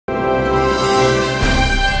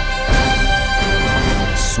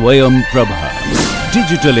Swayam Prabha.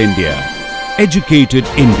 Digital India. Educated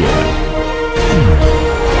India.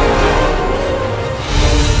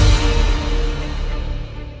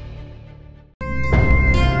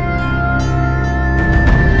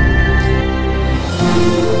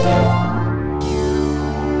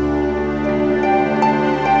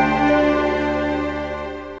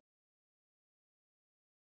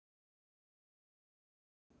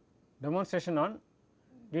 Demonstration on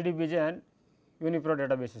DDBJ and Uniprot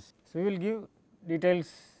databases. So, we will give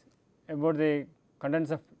details about the contents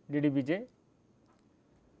of DDBJ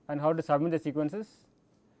and how to submit the sequences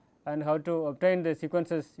and how to obtain the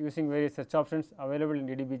sequences using various search options available in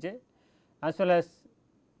DDBJ, as well as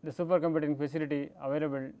the supercomputing facility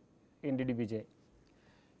available in DDBJ.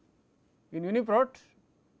 In Uniprot,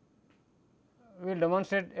 we will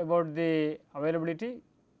demonstrate about the availability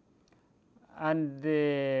and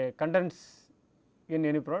the contents in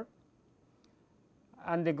Uniprot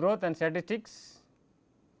and the growth and statistics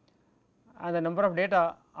and the number of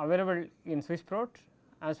data available in Swissprot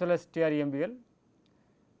as well as TREMBL,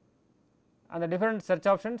 and the different search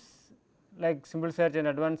options like simple search and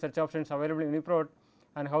advanced search options available in Uniprot,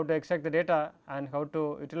 and how to extract the data and how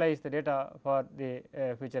to utilize the data for the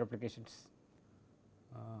future applications.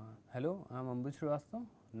 Hello, I am Ambuj Srivastava.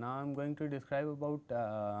 Now, I am going to describe about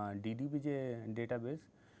DDBJ database,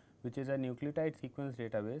 which is a nucleotide sequence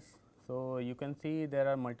database. So, you can see there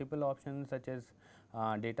are multiple options such as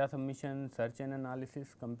data submission, search and analysis,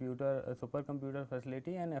 supercomputer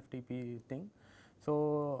facility and FTP thing.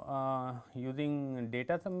 So, using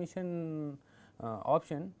data submission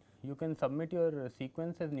option, you can submit your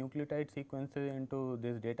sequences, nucleotide sequences into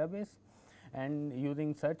this database, and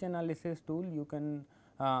using search analysis tool you can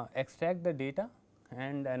extract the data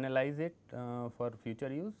and analyze it for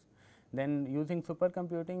future use. Then using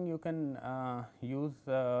supercomputing you can use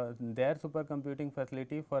their supercomputing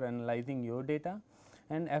facility for analyzing your data,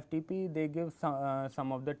 and FTP they give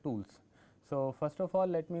some of the tools. So, first of all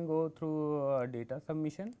let me go through data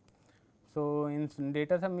submission. So, in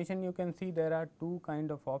data submission you can see there are two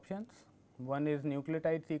kind of options. One is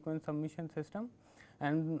nucleotide sequence submission system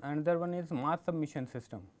and another one is mass submission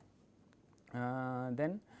system.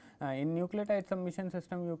 Then in nucleotide submission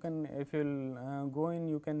system you can, if you will go in,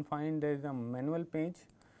 you can find there is a manual page.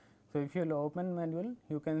 So, if you will open manual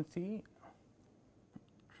you can see,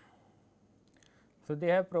 so they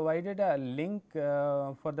have provided a link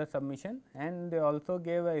for the submission, and they also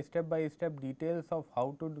gave a step by step details of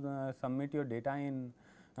how to submit your data in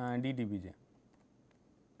DDBJ.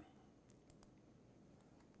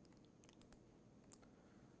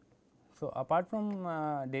 So, apart from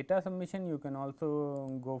data submission you can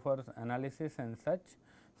also go for analysis and search.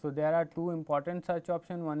 So, there are two important search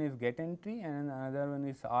options, one is get entry and another one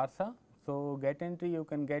is ARSA. So, get entry you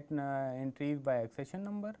can get entries by accession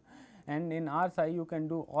number, and in ARSA you can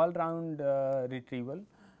do all round retrieval.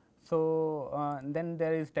 So, then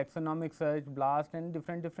there is taxonomic search, BLAST and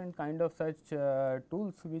different kind of search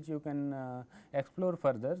tools which you can explore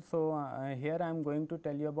further. So, here I am going to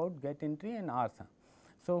tell you about get entry and ARSA.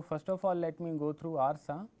 So, first of all let me go through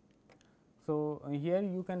ARSA. So, here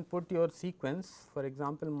you can put your sequence, for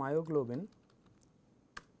example, myoglobin,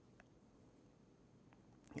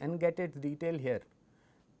 and get its detail here.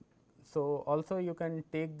 So, also you can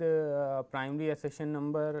take the primary accession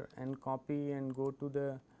number and copy and go to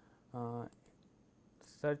the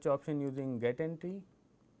search option using get entry.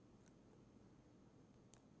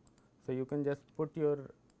 So, you can just put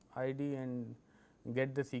your ID and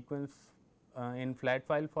get the sequence in flat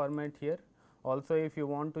file format here. Also, if you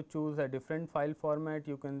want to choose a different file format,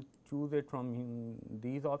 you can choose it from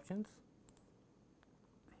these options.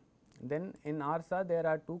 Then in ARSA there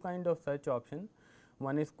are two kind of search options,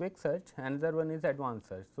 one is quick search, another one is advanced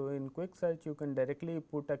search. So, in quick search you can directly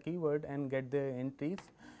put a keyword and get the entries.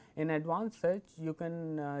 In advanced search you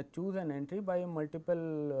can choose an entry by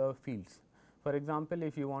multiple fields. For example,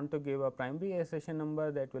 if you want to give a primary accession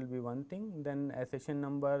number, that will be one thing, then accession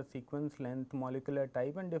number, sequence length, molecular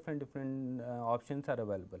type and different options are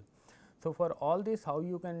available. So, for all this how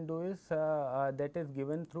you can do is that is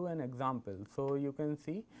given through an example. So, you can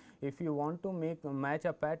see if you want to match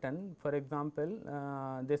a pattern, for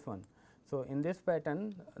example, this one. So, in this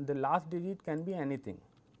pattern the last digit can be anything.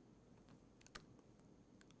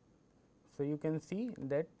 So, you can see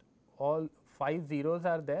that all 5 zeros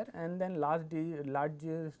are there and then last digit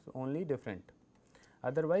is only different,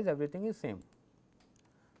 otherwise everything is same.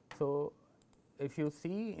 So, if you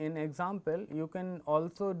see in example, you can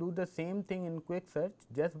also do the same thing in quick search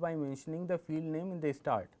just by mentioning the field name in the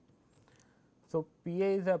start. So, PA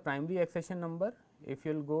is a primary accession number. If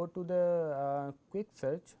you will go to the quick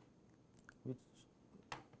search, which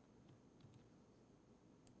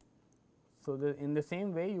So, in the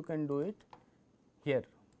same way you can do it here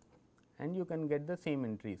and you can get the same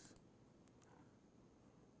entries.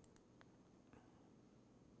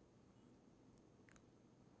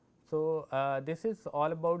 So, this is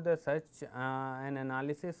all about the search and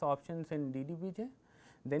analysis options in DDBJ.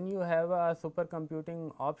 Then you have a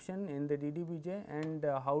supercomputing option in the DDBJ, and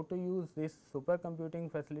how to use this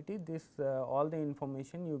supercomputing facility. This all the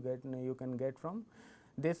information you can get from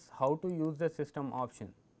this how to use the system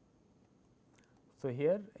option. So,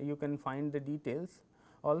 here you can find the details.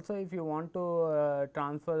 Also, if you want to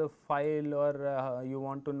transfer a file or you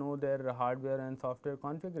want to know their hardware and software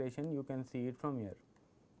configuration, you can see it from here.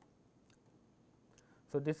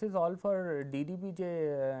 So, this is all for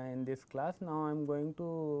DDBJ in this class. Now, I am going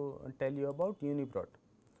to tell you about Uniprot.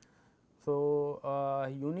 So,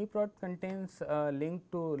 Uniprot contains a link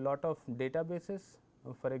to lot of databases,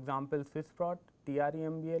 for example, Swissprot,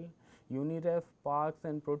 TREMBL, Uniref, Parks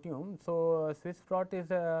and Proteome. So, Swissprot is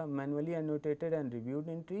manually annotated and reviewed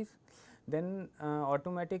entries. Then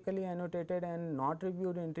automatically annotated and not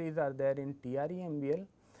reviewed entries are there in TREMBL.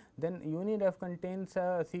 Then Uniref contains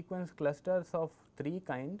sequence clusters of 3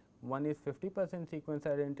 kind. One is 50% sequence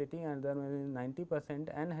identity, another one is 90%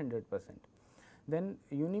 and 100%. Then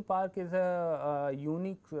Unipark is a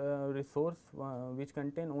unique resource which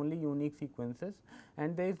contain only unique sequences,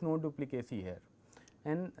 and there is no duplicacy here.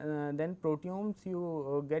 And then proteomes,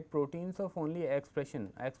 you get proteins of only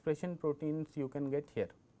expression proteins you can get here.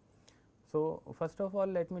 So, first of all,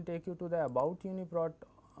 let me take you to the about Uniprot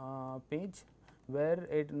page, where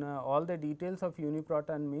all the details of Uniprot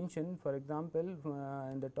are mentioned. For example,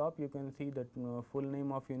 in the top you can see the full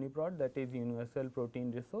name of Uniprot, that is Universal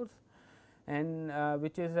Protein Resource, and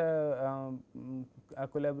which is a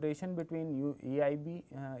collaboration between EIB,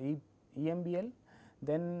 EMBL,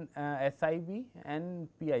 then SIB and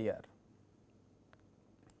PIR.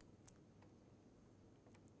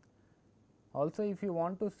 Also, if you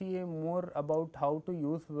want to see more about how to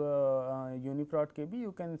use Uniprot KB,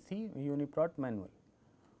 you can see Uniprot manual.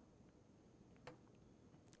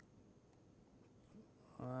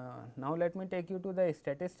 Now, let me take you to the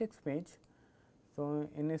statistics page. So,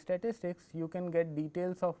 in statistics you can get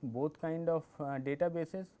details of both kind of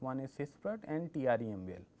databases, one is Swissprot and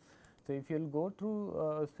TREMBL. So, if you will go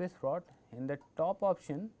through Swissprot, in the top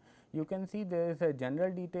option you can see there is a general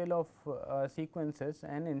detail of sequences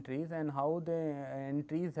and entries, and how the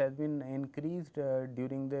entries has been increased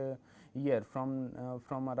during the year from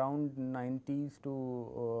around 90s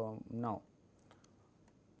to now.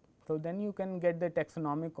 So, then you can get the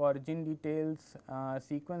taxonomic origin details,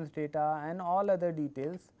 sequence data and all other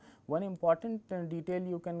details. One important detail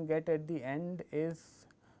you can get at the end is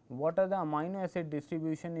what are the amino acid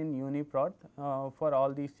distribution in Uniprot for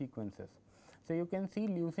all these sequences. So, you can see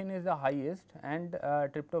leucine is the highest and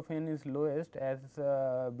tryptophan is lowest, as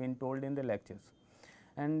been told in the lectures.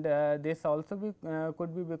 And this also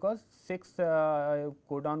could be because 6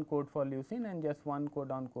 codon code for leucine and just 1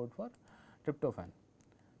 codon code for tryptophan.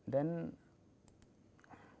 Then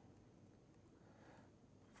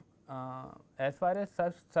as far as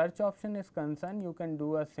search option is concerned, you can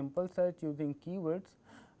do a simple search using keywords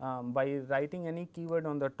by writing any keyword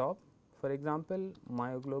on the top. For example,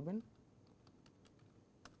 myoglobin.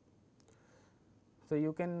 So,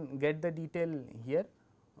 you can get the detail here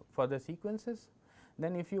for the sequences.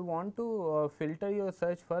 Then if you want to filter your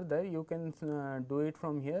search further, you can do it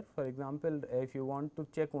from here. For example, if you want to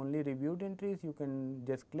check only reviewed entries, you can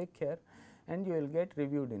just click here and you will get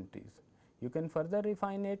reviewed entries. You can further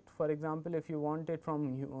refine it. For example, if you want it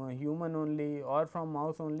from human only or from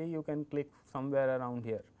mouse only, you can click somewhere around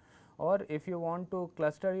here. Or if you want to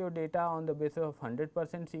cluster your data on the basis of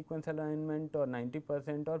 100% sequence alignment or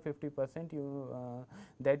 90% or 50%,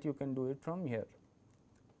 that you can do it from here.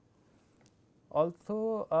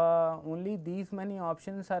 Also, only these many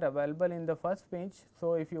options are available in the first page.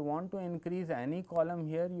 So, if you want to increase any column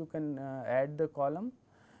here, you can add the column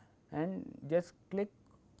and just click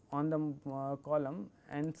on the column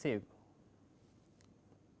and save.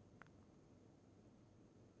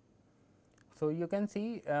 So, you can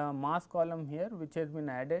see mass column here which has been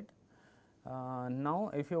added.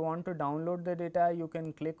 Now, if you want to download the data, you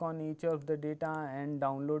can click on each of the data and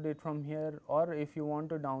download it from here, or if you want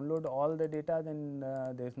to download all the data, then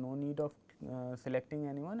there is no need of selecting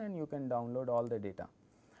anyone and you can download all the data.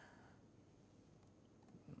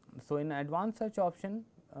 So, in advanced search option,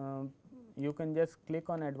 you can just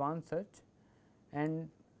click on advanced search and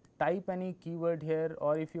type any keyword here,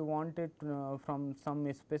 or if you want it from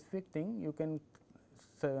some specific thing, you can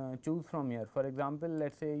choose from here. For example,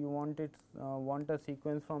 let us say you want a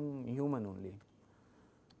sequence from human only.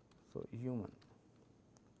 So, human.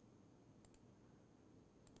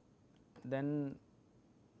 then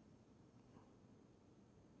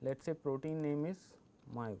let us say protein name is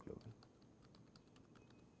myoglobin,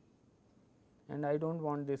 and I do not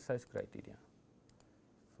want this such criteria.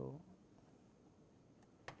 So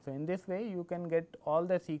in this way you can get all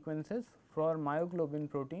the sequences for myoglobin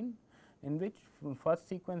protein, in which first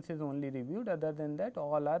sequence is only reviewed, other than that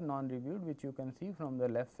all are non reviewed, which you can see from the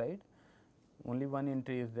left side, only one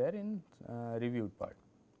entry is there in reviewed part.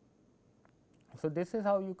 So, this is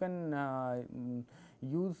how you can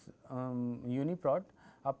use Uniprot.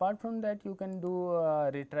 Apart from that, you can do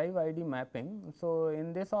retrieve ID mapping. So,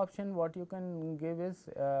 in this option what you can give is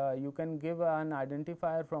you can give an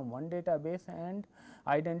identifier from one database and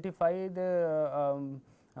identify the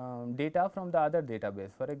data from the other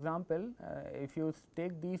database. For example, if you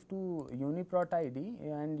take these two Uniprot ID,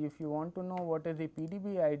 and if you want to know what is the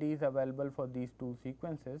PDB IDs available for these two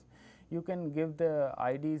sequences, you can give the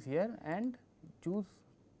IDs here and choose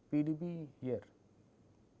PDB here.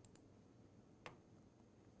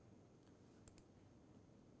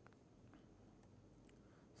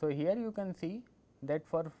 So, here you can see that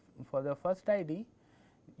for the first ID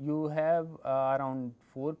you have around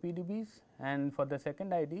 4 PDBs, and for the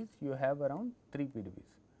second IDs you have around 3 PDBs.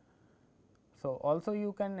 So, also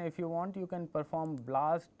you can, if you want, you can perform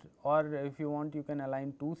BLAST, or if you want you can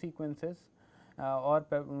align 2 sequences, or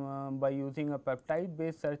by using a peptide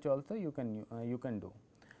based search also you can do.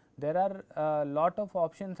 There are a lot of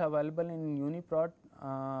options available in Uniprot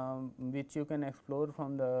which you can explore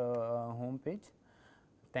from the home page.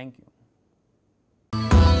 Thank you.